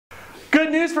Good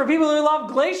news for people who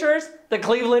love Glaciers. The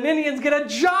Cleveland Indians get a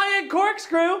giant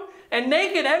corkscrew and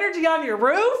naked energy on your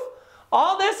roof.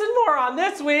 All this and more on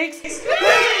this week's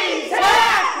Green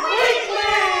Tech Weekly!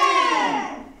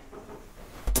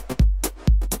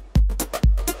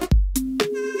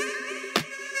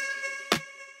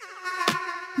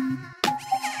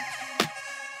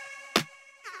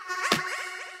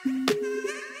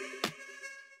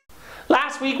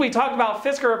 Last week we talked about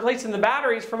Fisker replacing the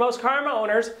batteries for most car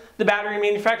owners. The battery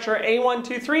manufacturer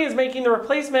A123 is making the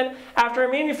replacement after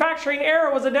a manufacturing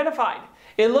error was identified.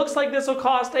 It looks like this will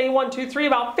cost A123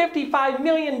 about $55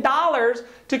 million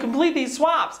to complete these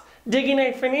swaps, digging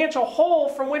a financial hole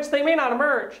from which they may not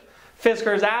emerge.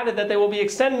 Fisker has added that they will be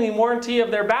extending the warranty of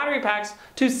their battery packs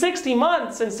to 60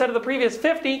 months instead of the previous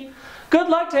 50. Good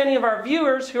luck to any of our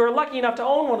viewers who are lucky enough to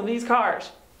own one of these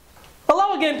cars.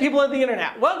 Hello again, people of the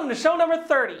internet. Welcome to show number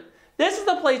 30. This is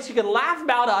the place you can laugh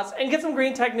about us and get some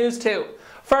green tech news too.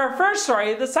 For our first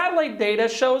story, the satellite data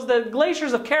shows that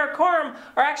glaciers of Karakoram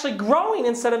are actually growing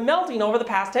instead of melting over the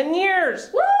past 10 years.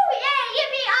 Woo! Yeah!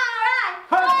 Yippee!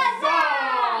 Alright!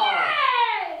 Huzzah!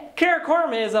 Yay!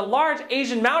 Karakoram is a large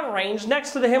Asian mountain range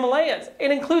next to the Himalayas.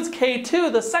 It includes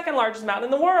K2, the second largest mountain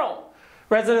in the world.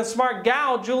 Resident smart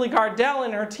gal Julie Gardel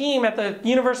and her team at the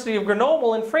University of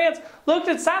Grenoble in France looked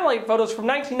at satellite photos from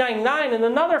 1999 and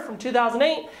another from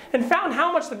 2008 and found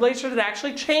how much the glaciers had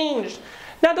actually changed.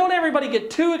 Now don't everybody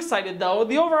get too excited though.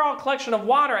 The overall collection of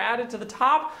water added to the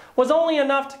top was only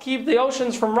enough to keep the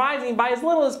oceans from rising by as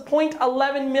little as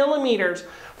 0.11 millimeters,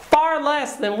 far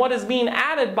less than what is being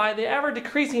added by the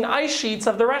ever-decreasing ice sheets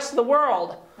of the rest of the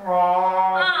world.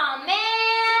 Aw, man!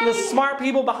 The smart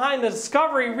people behind the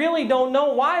discovery really don't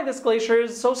know why this glacier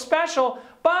is so special,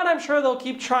 but I'm sure they'll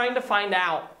keep trying to find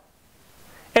out.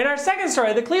 In our second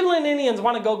story, the Cleveland Indians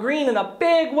want to go green in a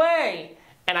big way.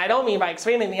 And I don't mean by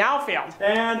expanding the outfield.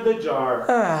 And the jar.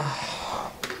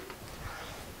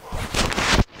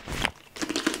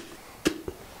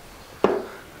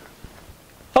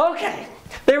 Okay,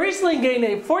 they recently gained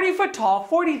a 40-foot tall,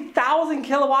 40,000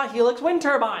 kilowatt Helix wind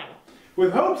turbine.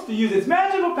 With hopes to use its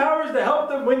magical powers to help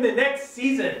them win the next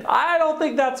season. I don't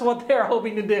think that's what they're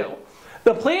hoping to do.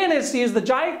 The plan is to use the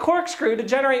giant corkscrew to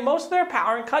generate most of their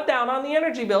power and cut down on the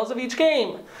energy bills of each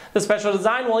game. The special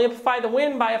design will amplify the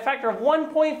wind by a factor of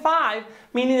 1.5,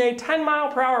 meaning a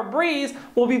 10-mile-per-hour breeze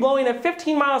will be blowing at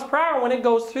 15 miles per hour when it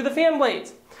goes through the fan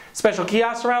blades. Special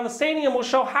kiosks around the stadium will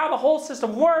show how the whole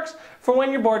system works for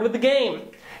when you're bored with the game.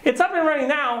 It's up and running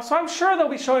now, so I'm sure they'll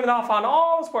be showing it off on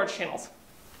all the sports channels.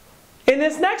 In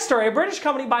this next story, a British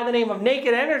company by the name of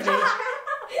Naked Energy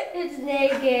It's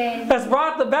naked. has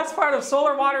brought the best part of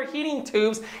solar water heating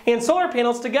tubes and solar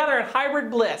panels together in hybrid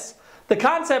bliss. The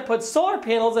concept puts solar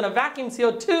panels in a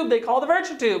vacuum-sealed tube they call the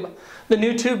VertuTube. The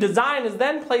new tube design is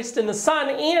then placed in the sun,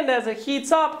 and as it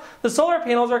heats up, the solar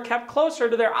panels are kept closer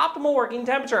to their optimal working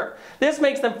temperature. This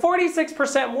makes them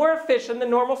 46% more efficient than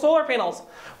normal solar panels.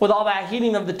 With all that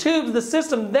heating of the tubes, the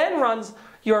system then runs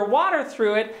your water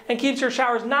through it and keeps your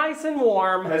showers nice and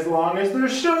warm. As long as they're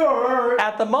short.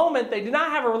 At the moment, they do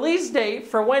not have a release date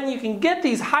for when you can get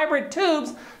these hybrid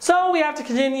tubes, so we have to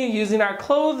continue using our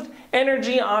clothed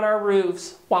energy on our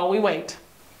roofs while we wait.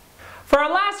 For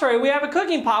our last story, we have a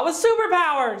cooking pot with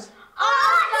superpowers.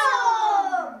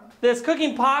 Awesome! This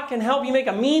cooking pot can help you make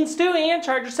a mean stew and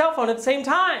charge your cell phone at the same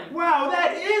time. Wow,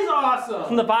 that is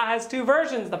awesome! The pot has two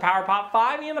versions, the PowerPot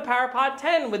 5 and the PowerPot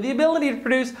 10, with the ability to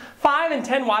produce 5 and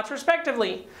 10 watts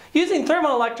respectively. Using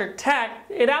thermoelectric tech,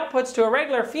 it outputs to a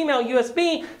regular female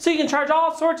USB so you can charge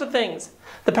all sorts of things.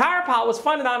 The PowerPot was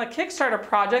funded on a Kickstarter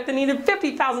project that needed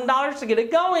 $50,000 to get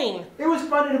it going. It was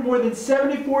funded at more than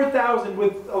 $74,000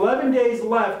 with 11 days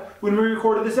left when we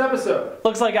recorded this episode.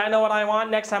 Looks like I know what I want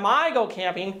next time I go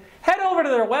camping. Head over to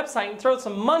their website and throw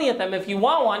some money at them if you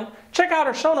want one. Check out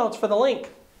our show notes for the link.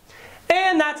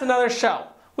 And that's another show.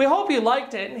 We hope you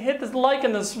liked it and hit the like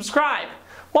and the subscribe.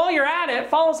 While you're at it,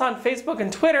 follow us on Facebook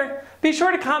and Twitter. Be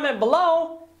sure to comment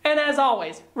below. And as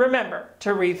always, remember to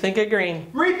rethink it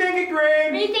green. Rethink it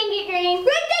green! Rethink it green.